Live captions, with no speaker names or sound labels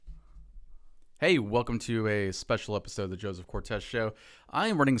Hey, welcome to a special episode of the Joseph Cortez Show. I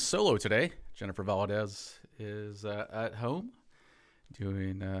am running solo today. Jennifer Valadez is at home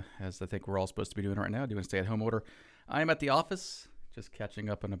doing, as I think we're all supposed to be doing right now, doing stay-at-home order. I am at the office, just catching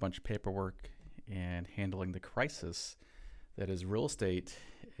up on a bunch of paperwork and handling the crisis that is real estate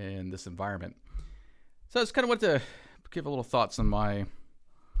in this environment. So I just kind of want to give a little thoughts on my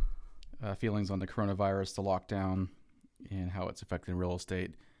feelings on the coronavirus, the lockdown, and how it's affecting real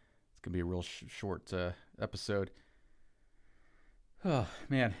estate. It's going to be a real short episode. Oh,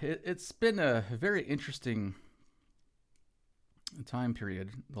 man, it's been a very interesting time period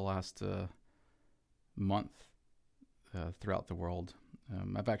the last month throughout the world.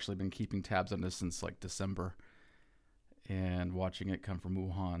 I've actually been keeping tabs on this since like December and watching it come from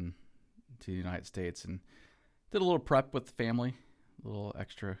Wuhan to the United States, and did a little prep with the family, a little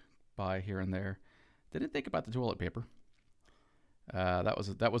extra buy here and there. Didn't think about the toilet paper.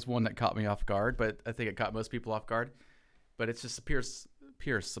 That was one that caught me off guard, but I think it caught most people off guard. But it's just a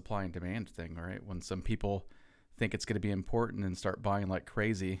pure supply and demand thing, right? When some people think it's going to be important and start buying like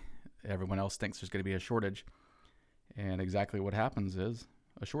crazy, everyone else thinks there's going to be a shortage. And exactly what happens is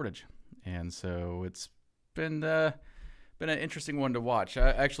a shortage. And so it's been an interesting one to watch.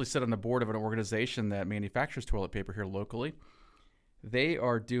 I actually sit on the board of an organization that manufactures toilet paper here locally. They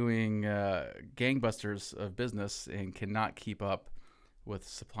are doing gangbusters of business and cannot keep up with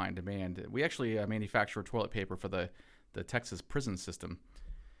supply and demand. We actually manufacture toilet paper for the Texas prison system.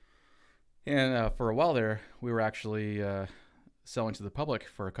 And for a while there, we were actually selling to the public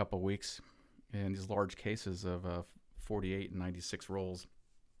for a couple of weeks in these large cases of 48 and 96 rolls.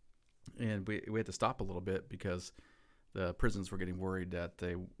 And we had to stop a little bit because the prisons were getting worried that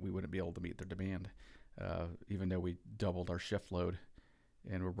we wouldn't be able to meet their demand, even though we doubled our shift load.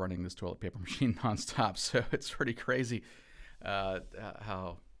 And we're running this toilet paper machine nonstop, so it's pretty crazy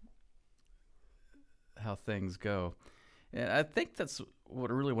how things go. And I think that's what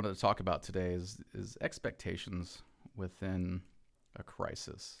I really wanted to talk about today is expectations within a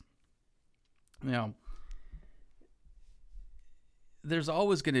crisis. Now, there's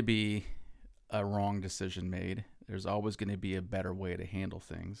always going to be a wrong decision made. There's always going to be a better way to handle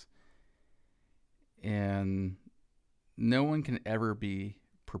things. And no one can ever be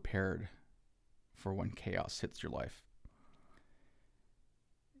prepared for when chaos hits your life.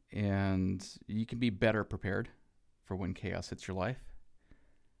 And you can be better prepared for when chaos hits your life.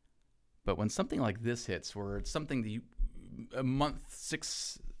 But when something like this hits, where it's something that a month,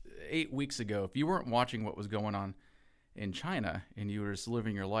 6, 8 weeks ago, if you weren't watching what was going on in China and you were just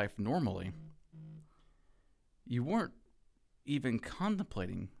living your life normally, you weren't even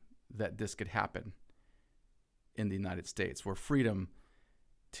contemplating that this could happen in the United States, where freedom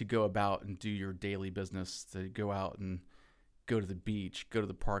to go about and do your daily business, to go out and go to the beach, go to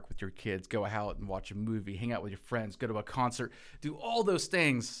the park with your kids, go out and watch a movie, hang out with your friends, go to a concert, do all those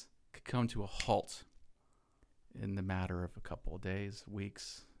things could come to a halt in the matter of a couple of days,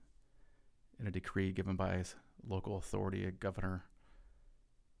 weeks, in a decree given by a local authority, a governor.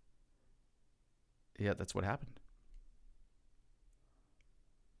 Yeah, that's what happened.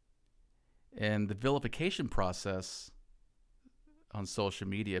 And the vilification process on social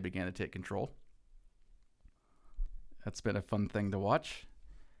media began to take control. That's been a fun thing to watch.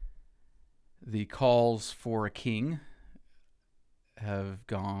 The calls for a king have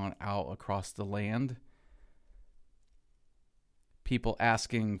gone out across the land. People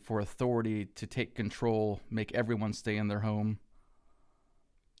asking for authority to take control, make everyone stay in their home,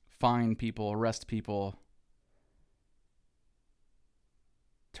 fine people, arrest people,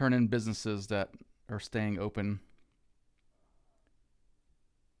 turn in businesses that are staying open.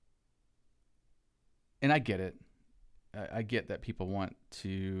 And I get it. I get that people want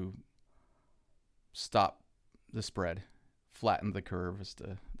to stop the spread, flatten the curve, as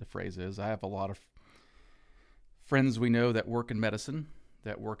the phrase is. I have a lot of friends we know that work in medicine,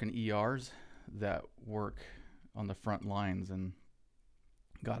 that work in ERs, that work on the front lines, and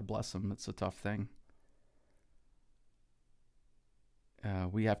God bless them. It's a tough thing.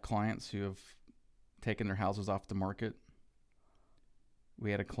 We have clients who have taken their houses off the market.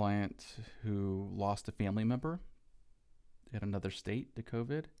 We had a client who lost a family member in another state to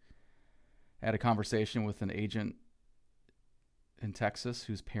COVID. I had a conversation with an agent in Texas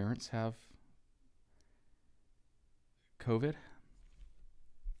whose parents have COVID.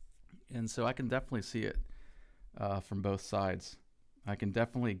 And so I can definitely see it from both sides. I can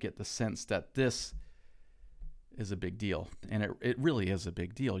definitely get the sense that this is a big deal. And it really is a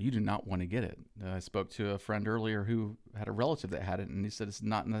big deal. You do not want to get it. I spoke to a friend earlier who had a relative that had it, and he said it's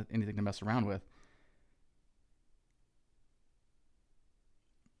not anything to mess around with.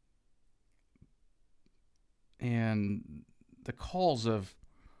 And the calls of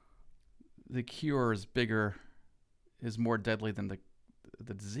the cure is bigger, is more deadly than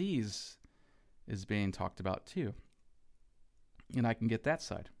the disease is being talked about too. And I can get that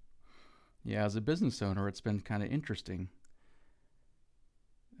side. Yeah, as a business owner, it's been kind of interesting.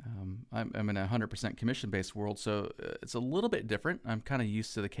 I'm in a 100% commission-based world, so it's a little bit different. I'm kind of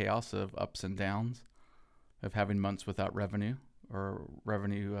used to the chaos of ups and downs, of having months without revenue, or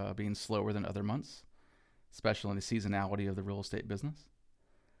revenue being slower than other months, especially in the seasonality of the real estate business.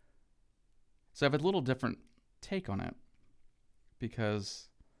 So I have a little different take on it, because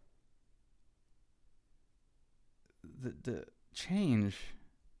the change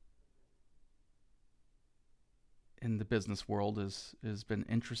in the business world has been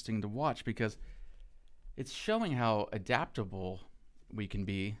interesting to watch, because it's showing how adaptable we can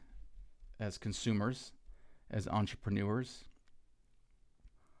be as consumers, as entrepreneurs.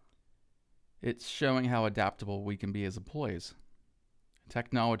 It's showing how adaptable we can be as employees.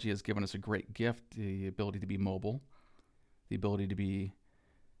 Technology has given us a great gift, the ability to be mobile, the ability to be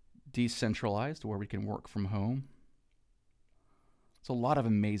decentralized, where we can work from home. It's a lot of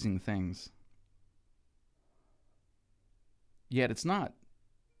amazing things. Yet it's not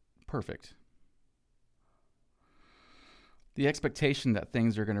perfect. The expectation that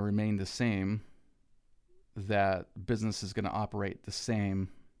things are going to remain the same, that business is going to operate the same,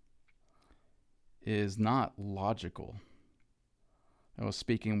 is not logical. I was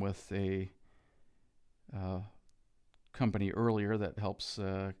speaking with a company earlier that helps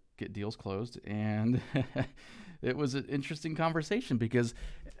get deals closed, and it was an interesting conversation, because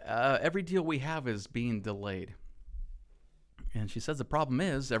every deal we have is being delayed. And she says the problem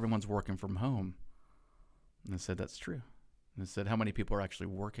is everyone's working from home. And I said, that's true. And I said, how many people are actually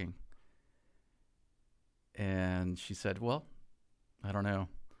working? And she said, well, I don't know,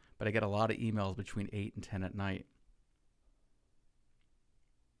 but I get a lot of emails between 8 and 10 at night.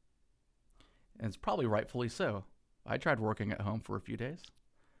 And it's probably rightfully so. I tried working at home for a few days.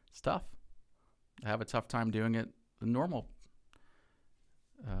 It's tough. I have a tough time doing it the normal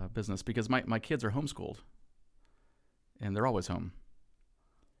business, because my kids are homeschooled. And they're always home.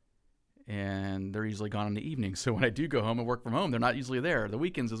 And they're usually gone in the evening. So when I do go home and work from home, they're not usually there. The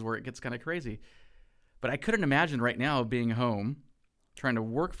weekends is where it gets kind of crazy. But I couldn't imagine right now being home, trying to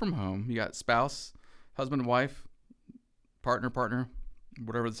work from home. You got spouse, husband, wife, partner,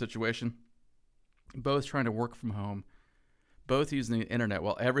 whatever the situation, both trying to work from home, both using the internet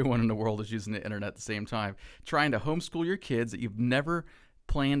while everyone in the world is using the internet at the same time, trying to homeschool your kids that you've never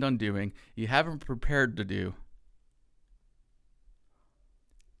planned on doing, you haven't prepared to do,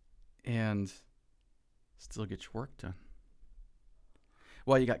 and still get your work done.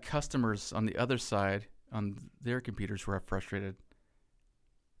 While you got customers on the other side on their computers who are frustrated,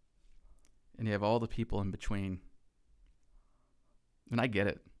 and you have all the people in between. And I get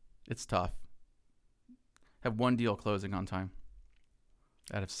it. It's tough. Have one deal closing on time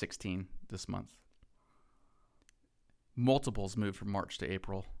out of 16 this month. Multiples moved from March to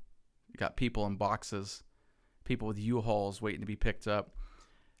April. You got people in boxes, people with U-Hauls waiting to be picked up.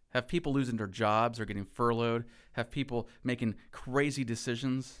 Have people losing their jobs or getting furloughed. Have people making crazy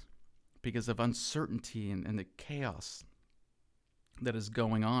decisions because of uncertainty and the chaos that is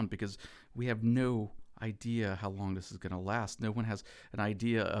going on, because we have no idea how long this is going to last. No one has an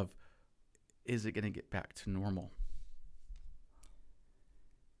idea of, is it going to get back to normal?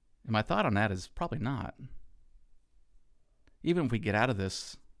 And my thought on that is probably not. Even if we get out of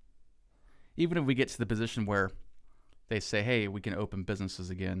this, even if we get to the position where they say, hey, we can open businesses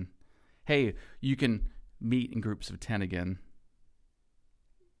again. Hey, you can meet in groups of 10 again.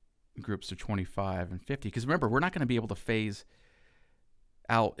 Groups of 25 and 50. Because remember, we're not going to be able to phase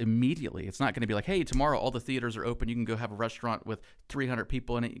out immediately. It's not going to be like, hey, tomorrow all the theaters are open. You can go have a restaurant with 300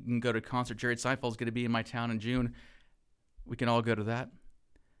 people in it. You can go to a concert. Jerry Seinfeld's going to be in my town in June. We can all go to that.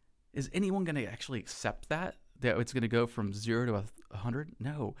 Is anyone going to actually accept that it's going to go from 0 to 100?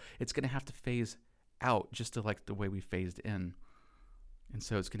 No. It's going to have to phase out, just to like the way we phased in. And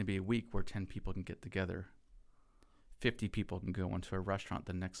so it's going to be a week where 10 people can get together. 50 people can go into a restaurant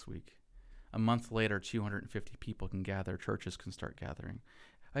the next week. A month later, 250 people can gather. Churches can start gathering.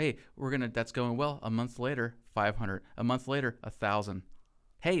 Hey, that's going well. A month later, 500. A month later, 1,000.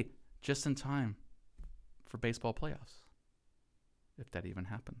 Hey, just in time for baseball playoffs, if that even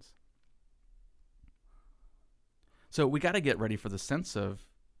happens. So we got to get ready for the sense of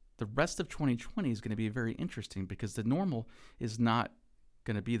the rest of 2020 is going to be very interesting, because the normal is not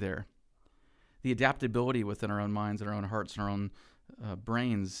going to be there. The adaptability within our own minds and our own hearts and our own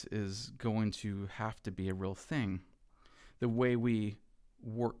brains is going to have to be a real thing. The way we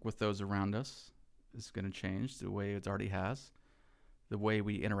work with those around us is going to change the way it already has. The way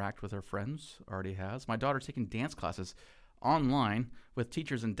we interact with our friends already has. My daughter's taking dance classes online with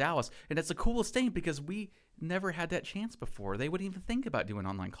teachers in Dallas, and it's the coolest thing because we never had that chance before. They wouldn't even think about doing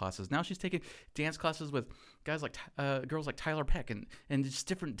online classes. Now she's taking dance classes with guys like girls like Tyler Peck and just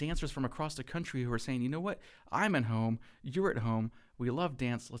different dancers from across the country who are saying, you know what, I'm at home, you're at home, we love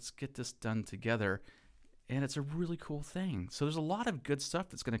dance, let's get this done together. And it's a really cool thing. So there's a lot of good stuff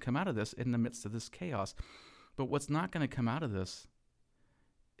that's going to come out of this in the midst of this chaos. But what's not going to come out of this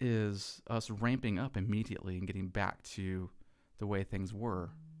is us ramping up immediately and getting back to the way things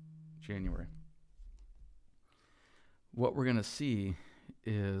were January. What we're going to see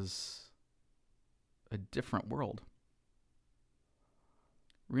is a different world.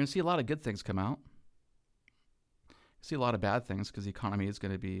 We're going to see a lot of good things come out. See a lot of bad things because the economy is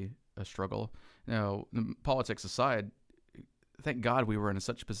going to be a struggle. Now, politics aside, thank God we were in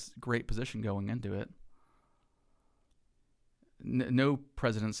such a great position going into it. No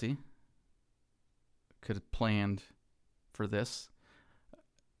presidency could have planned for this.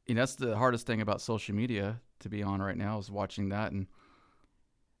 You know, that's the hardest thing about social media to be on right now, is watching that and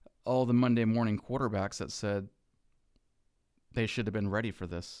all the Monday morning quarterbacks that said they should have been ready for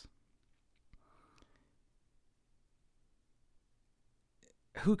this.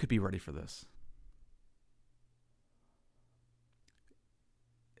 Who could be ready for this?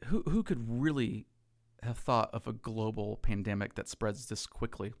 Who could really have thought of a global pandemic that spreads this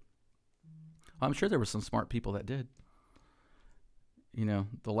quickly? I'm sure there were some smart people that did. You know,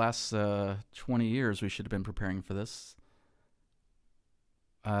 the last 20 years we should have been preparing for this.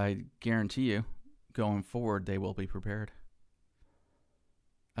 I guarantee you, going forward, they will be prepared.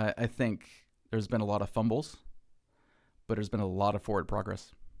 I think there's been a lot of fumbles, but there's been a lot of forward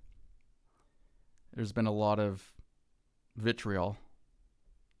progress. There's been a lot of vitriol,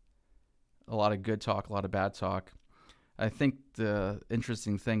 a lot of good talk, a lot of bad talk. I think the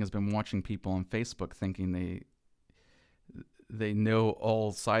interesting thing has been watching people on Facebook thinking they know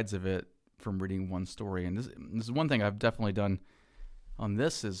all sides of it from reading one story. And this is one thing I've definitely done on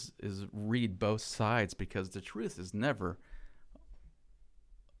this is read both sides, because the truth is never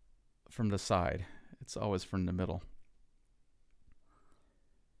from the side. It's always from the middle.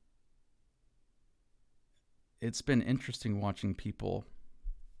 It's been interesting watching people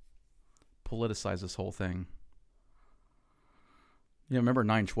politicize this whole thing. You know, remember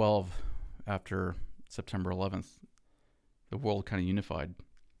 9/12, after September 11th, the world kind of unified.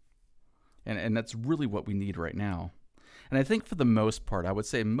 And that's really what we need right now. And I think for the most part, I would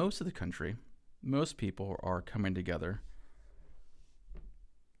say most of the country, most people are coming together.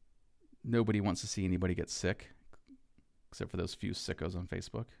 Nobody wants to see anybody get sick, except for those few sickos on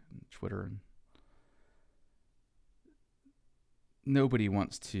Facebook and Twitter. And nobody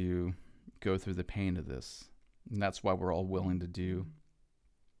wants to go through the pain of this. And that's why we're all willing to do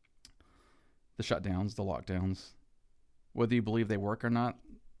the shutdowns, the lockdowns. Whether you believe they work or not,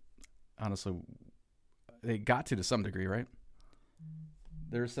 honestly, they got to some degree, right?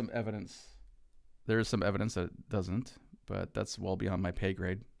 There's some evidence. There is some evidence that it doesn't, but that's well beyond my pay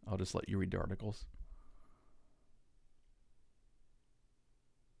grade. I'll just let you read the articles.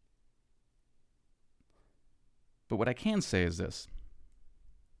 But what I can say is this.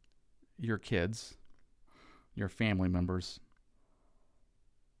 Your kids, your family members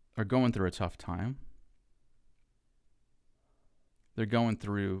are going through a tough time. They're going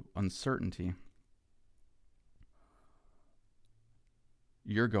through uncertainty.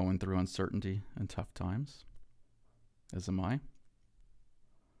 You're going through uncertainty and tough times, as am I.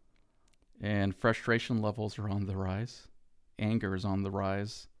 And frustration levels are on the rise. Anger is on the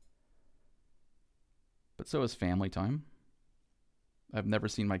rise. But so is family time. I've never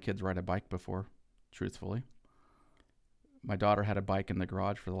seen my kids ride a bike before, truthfully. My daughter had a bike in the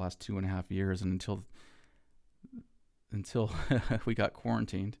garage for the last 2.5 years, and until we got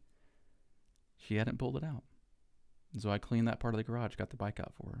quarantined, she hadn't pulled it out. And so I cleaned that part of the garage, got the bike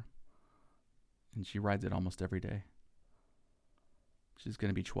out for her. And she rides it almost every day. She's going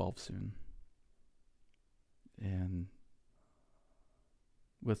to be 12 soon. And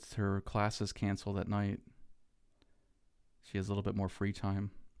with her classes canceled at night, she has a little bit more free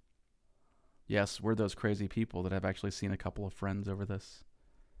time. Yes, we're those crazy people that I've actually seen a couple of friends over this.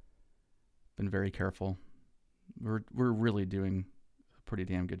 Been very careful. We're really doing a pretty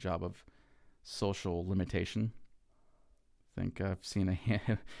damn good job of social limitation. I think I've seen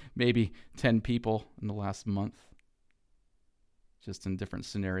maybe 10 people in the last month, just in different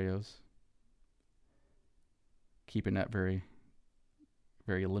scenarios. Keeping that very,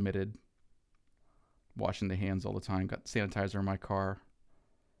 very limited. Washing the hands all the time. Got sanitizer in my car.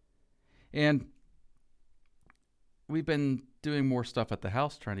 And we've been doing more stuff at the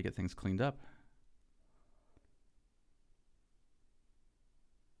house, trying to get things cleaned up.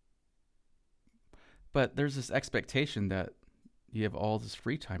 But there's this expectation that you have all this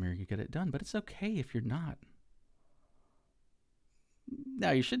free time here, you get it done. But it's okay if you're not.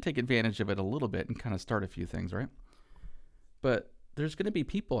 Now, you should take advantage of it a little bit and kind of start a few things, right? But there's going to be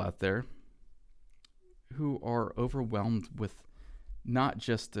people out there who are overwhelmed with not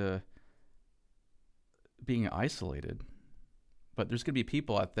just being isolated, but there's going to be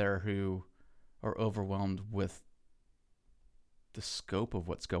people out there who are overwhelmed with the scope of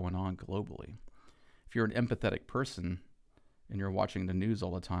what's going on globally. If you're an empathetic person and you're watching the news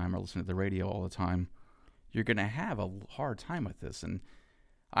all the time or listening to the radio all the time, you're going to have a hard time with this. And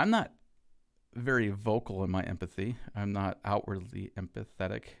I'm not very vocal in my empathy. I'm not outwardly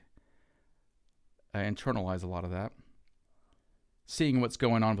empathetic. I internalize a lot of that. Seeing what's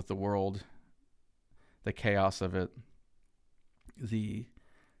going on with the world, the chaos of it, the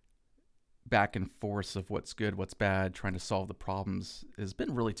back and forth of what's good, what's bad, trying to solve the problems has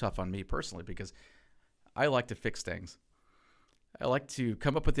been really tough on me personally, because I like to fix things. I like to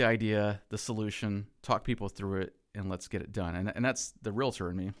come up with the idea, the solution, talk people through it, and let's get it done. And that's the realtor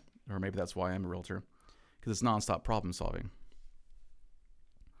in me, or maybe that's why I'm a realtor, because it's nonstop problem solving.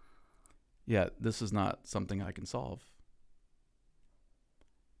 Yet this is not something I can solve.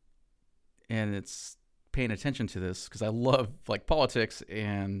 And it's paying attention to this, because I love, like, politics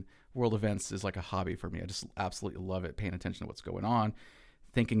and world events is like a hobby for me. I just absolutely love it, paying attention to what's going on,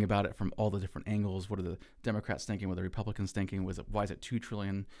 thinking about it from all the different angles. What are the Democrats thinking? What are the Republicans thinking? Why is it $2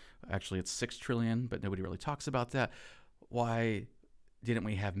 trillion? Actually, it's $6 trillion, but nobody really talks about that. Why didn't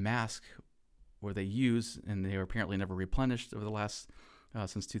we have masks where they use, and they were apparently never replenished over the last,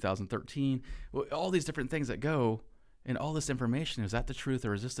 since 2013? Well, all these different things that go, and all this information, is that the truth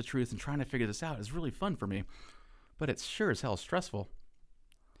or is this the truth? And trying to figure this out is really fun for me, but it's sure as hell stressful.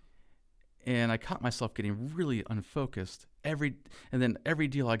 And I caught myself getting really unfocused. And then every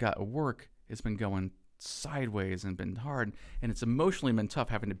deal I got at work has been going sideways and been hard. And it's emotionally been tough,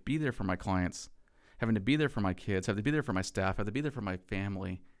 having to be there for my clients, having to be there for my kids, having to be there for my staff, having to be there for my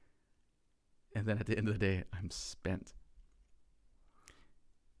family. And then at the end of the day, I'm spent.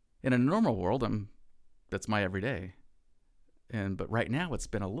 In a normal world, that's my everyday. But right now it's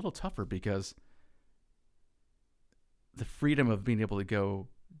been a little tougher, because the freedom of being able to go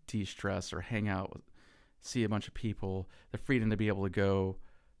de-stress or hang out, see a bunch of people, the freedom to be able to go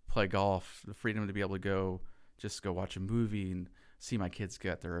play golf, the freedom to be able to just go watch a movie and see my kids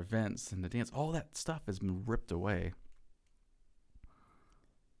get their events and the dance, all that stuff has been ripped away.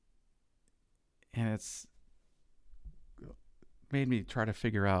 And it's made me try to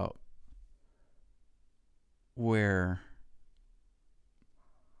figure out where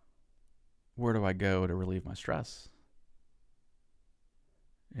do I go to relieve my stress?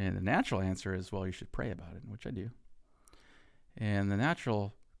 And the natural answer is, well, you should pray about it, which I do. And the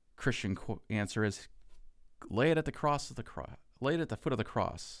natural Christian answer is, lay it at the lay it at the foot of the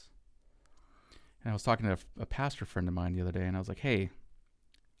cross. And I was talking to a pastor friend of mine the other day, and I was like, hey,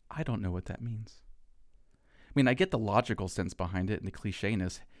 I don't know what that means. I mean, I get the logical sense behind it and the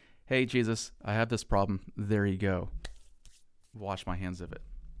clichéness. Hey, Jesus, I have this problem. There you go. Wash my hands of it.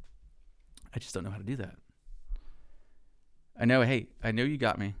 I just don't know how to do that. I know you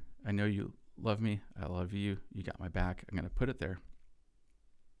got me. I know you love me. I love you. You got my back. I'm going to put it there.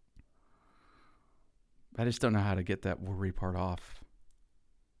 I just don't know how to get that worry part off.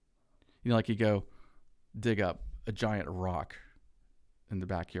 Like you go dig up a giant rock in the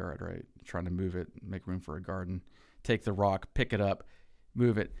backyard, right? Trying to move it, make room for a garden. Take the rock, pick it up,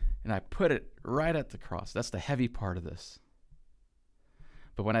 move it, and I put it right at the cross. That's the heavy part of this.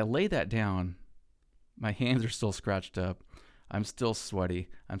 But when I lay that down, my hands are still scratched up. I'm still sweaty.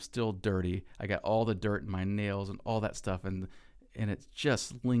 I'm still dirty. I got all the dirt in my nails and all that stuff, and it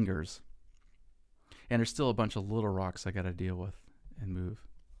just lingers. And there's still a bunch of little rocks I got to deal with and move.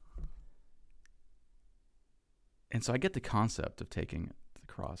 And so I get the concept of taking the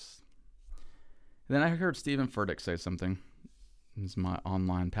cross. And then I heard Stephen Furtick say something. He's my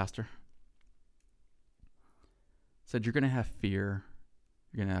online pastor. Said, you're going to have fear.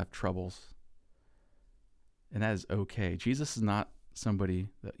 You're going to have troubles. And that is okay. Jesus is not somebody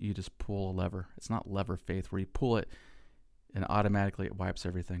that you just pull a lever. It's not lever faith where you pull it and automatically it wipes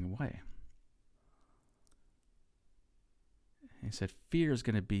everything away. He said, fear is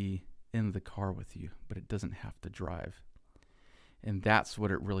going to be in the car with you, but it doesn't have to drive. And that's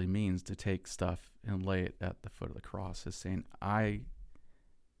what it really means to take stuff and lay it at the foot of the cross, is saying, I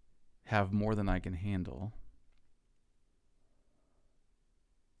have more than I can handle.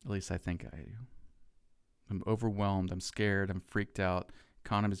 At least I think I do. I'm overwhelmed. I'm scared. I'm freaked out.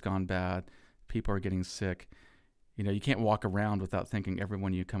 Economy's gone bad. People are getting sick. You know, you can't walk around without thinking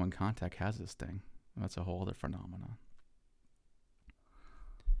everyone you come in contact has this thing. That's a whole other phenomenon.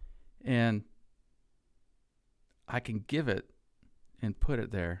 And I can give it and put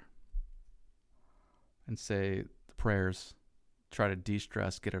it there and say the prayers, try to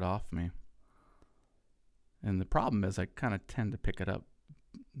de-stress, get it off me. And the problem is I kind of tend to pick it up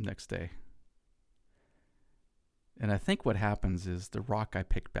next day. And I think what happens is the rock I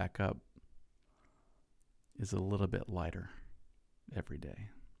pick back up is a little bit lighter every day,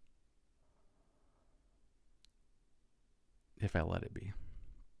 if I let it be.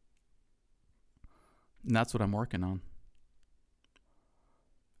 And that's what I'm working on,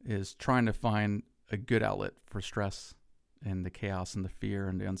 is trying to find a good outlet for stress and the chaos and the fear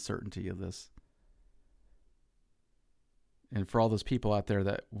and the uncertainty of this. And for all those people out there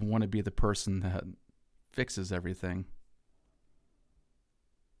that want to be the person that fixes everything,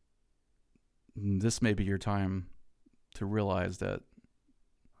 this may be your time to realize that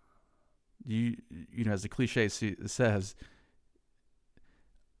you know, as the cliche says,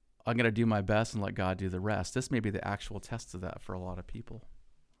 I'm going to do my best and let God do the rest. This may be the actual test of that for a lot of people.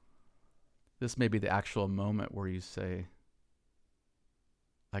 This may be the actual moment where you say,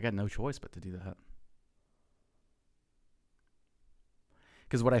 I got no choice but to do that.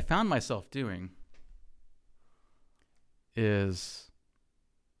 Because what I found myself doing is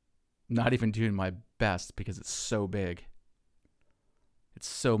not even doing my best because it's so big. It's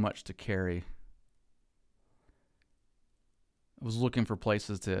so much to carry. I was looking for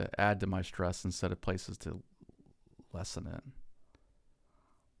places to add to my stress instead of places to lessen it.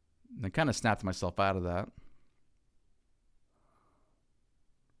 And I kind of snapped myself out of that.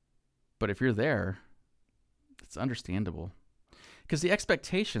 But if you're there, it's understandable. Because the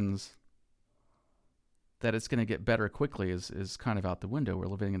expectations that it's going to get better quickly is kind of out the window. We're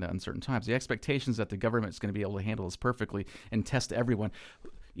living in uncertain times. The expectations that the government is going to be able to handle this perfectly and test everyone,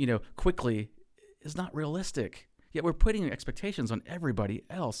 quickly is not realistic. Yet we're putting expectations on everybody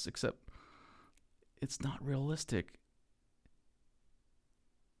else, except it's not realistic.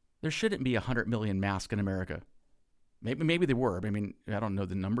 There shouldn't be 100 million masks in America. Maybe there were. I mean, I don't know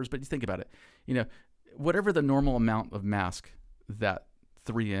the numbers, but you think about it. Whatever the normal amount of mask that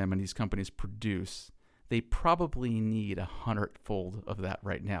 3M and these companies produce, they probably need 100-fold of that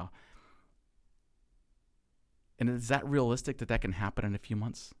right now. And is that realistic that can happen in a few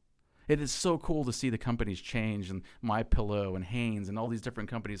months? It is so cool to see the companies change, and MyPillow and Hanes and all these different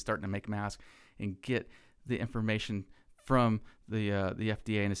companies starting to make masks and get the information from the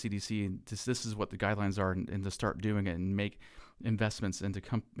FDA and the CDC. And this is what the guidelines are, and to start doing it and make investments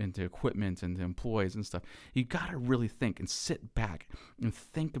into equipment and employees and stuff. You got to really think and sit back and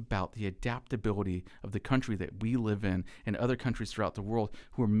think about the adaptability of the country that we live in and other countries throughout the world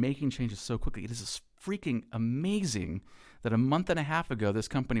who are making changes so quickly. It is freaking amazing that a month and a half ago this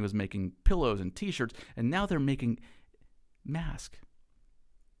company was making pillows and t-shirts, and now they're making masks.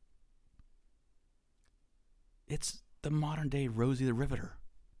 It's the modern day Rosie the Riveter.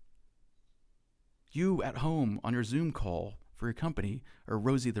 You at home on your Zoom call for your company are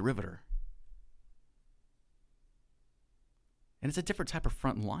Rosie the Riveter. And it's a different type of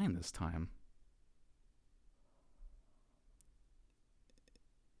front line this time.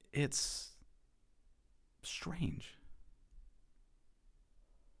 It's strange.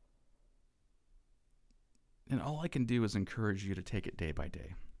 And all I can do is encourage you to take it day by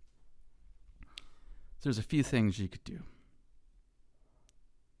day. There's a few things you could do.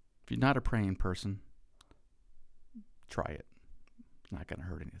 If you're not a praying person, try it. It's not going to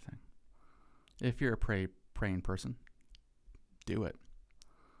hurt anything. If you're a praying person, do it.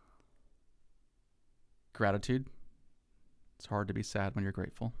 Gratitude. It's hard to be sad when you're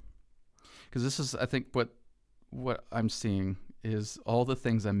grateful. Because this is, I think, what I'm seeing is all the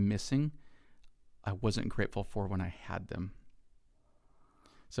things I'm missing, I wasn't grateful for when I had them.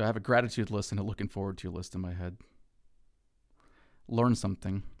 So I have a gratitude list and a looking forward to list in my head. Learn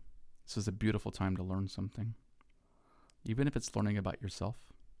something. This is a beautiful time to learn something. Even if it's learning about yourself.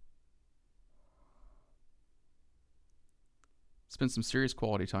 Spend some serious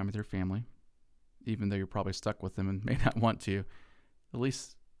quality time with your family. Even though you're probably stuck with them and may not want to. At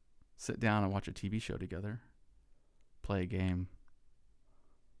least sit down and watch a TV show together. Play a game.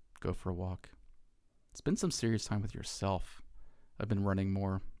 Go for a walk. Spend some serious time with yourself. I've been running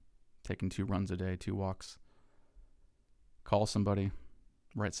more, taking 2 runs a day, 2 walks. Call somebody,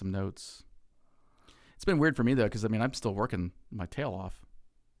 write some notes. It's been weird for me, though, because, I'm still working my tail off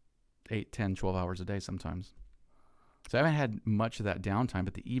 8, 10, 12 hours a day sometimes. So I haven't had much of that downtime,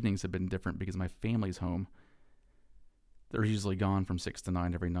 but the evenings have been different because my family's home. They're usually gone from 6 to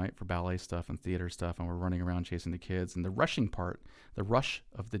 9 every night for ballet stuff and theater stuff, and we're running around chasing the kids. And the rushing part, the rush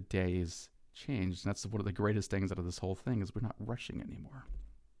of the day is changed. And that's one of the greatest things out of this whole thing is we're not rushing anymore.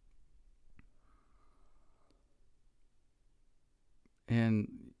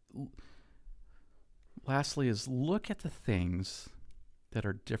 And lastly is look at the things that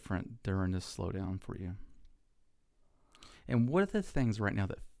are different during this slowdown for you. And what are the things right now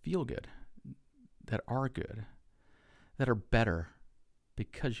that feel good, that are good, that are better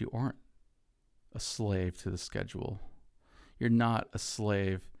because you aren't a slave to the schedule? You're not a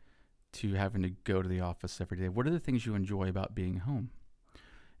slave to having to go to the office every day. What are the things you enjoy about being home?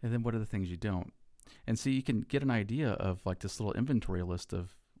 And then what are the things you don't? And so you can get an idea of like this little inventory list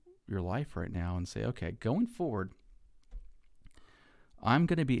of your life right now and say, okay, going forward, I'm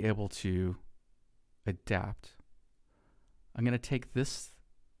going to be able to adapt. I'm going to take this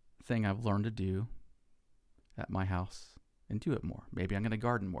thing I've learned to do at my house and do it more. Maybe I'm going to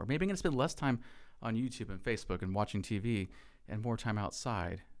garden more. Maybe I'm going to spend less time on YouTube and Facebook and watching TV and more time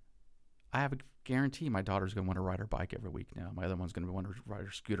outside. I have a guarantee my daughter's going to want to ride her bike every week now. My other one's going to want to ride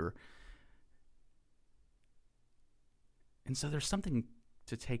her scooter. And so there's something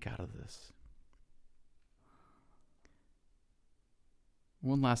to take out of this.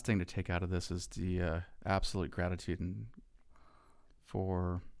 One last thing to take out of this is the absolute gratitude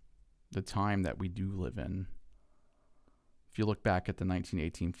for the time that we do live in. If you look back at the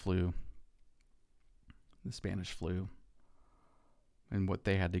 1918 flu, the Spanish flu, and what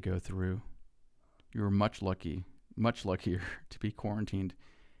they had to go through, you were much luckier to be quarantined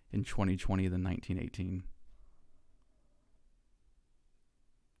in 2020 than 1918.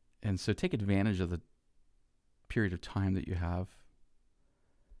 And so take advantage of the period of time that you have,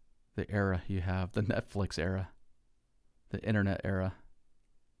 the era you have, the Netflix era, the internet era,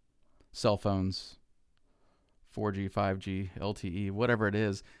 cell phones, 4G, 5G, LTE, whatever it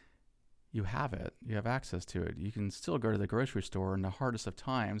is, you have it. You have access to it. You can still go to the grocery store in the hardest of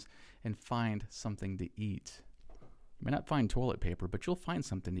times and find something to eat. You may not find toilet paper, but you'll find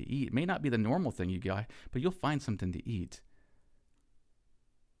something to eat. It may not be the normal thing you buy, but you'll find something to eat.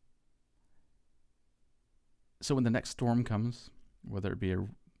 So when the next storm comes, whether it be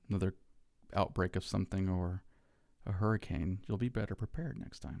another outbreak of something or a hurricane, you'll be better prepared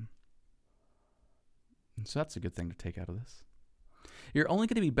next time. And so that's a good thing to take out of this. You're only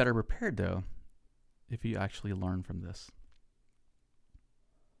going to be better prepared, though, if you actually learn from this.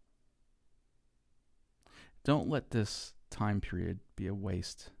 Don't let this time period be a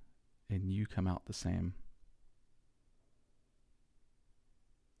waste and you come out the same.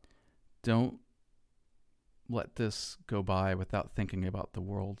 Don't let this go by without thinking about the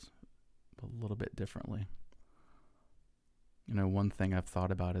world a little bit differently. You know, one thing I've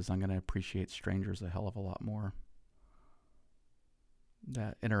thought about is I'm going to appreciate strangers a hell of a lot more.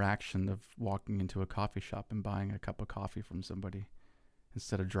 That interaction of walking into a coffee shop and buying a cup of coffee from somebody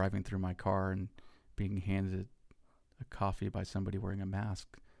instead of driving through my car and being handed a coffee by somebody wearing a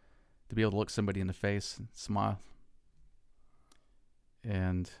mask. To be able to look somebody in the face and smile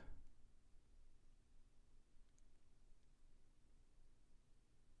and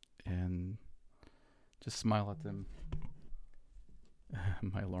just smile at them.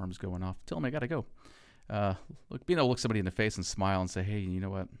 My alarm's going off. Tell them I gotta go. Being able to look somebody in the face and smile and say, hey, you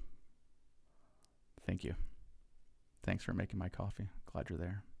know what? Thank you. Thanks for making my coffee. Glad you're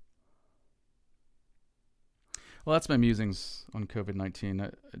there. Well, that's my musings on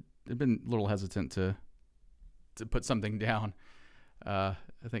COVID-19. I've been a little hesitant to put something down. I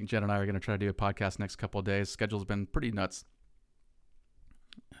think Jen and I are going to try to do a podcast next couple of days. Schedule's been pretty nuts.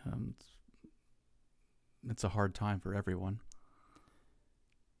 It's a hard time for everyone.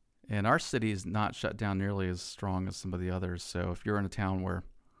 And our city is not shut down nearly as strong as some of the others. So if you're in a town where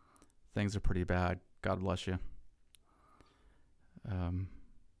things are pretty bad, God bless you.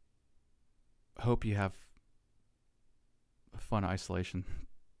 Hope you have a fun isolation.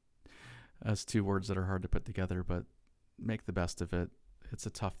 That's two words that are hard to put together, but make the best of it. It's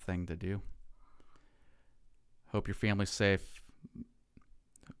a tough thing to do. Hope your family's safe.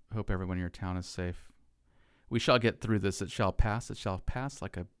 Hope everyone in your town is safe. We shall get through this. It shall pass. It shall pass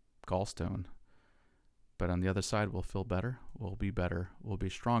like a gallstone. But on the other side, we'll feel better. We'll be better. We'll be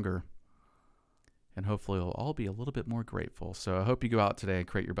stronger. And hopefully we'll all be a little bit more grateful. So I hope you go out today and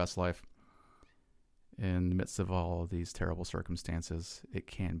create your best life. In the midst of all of these terrible circumstances, it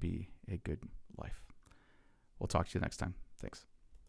can be a good life. We'll talk to you next time. Thanks.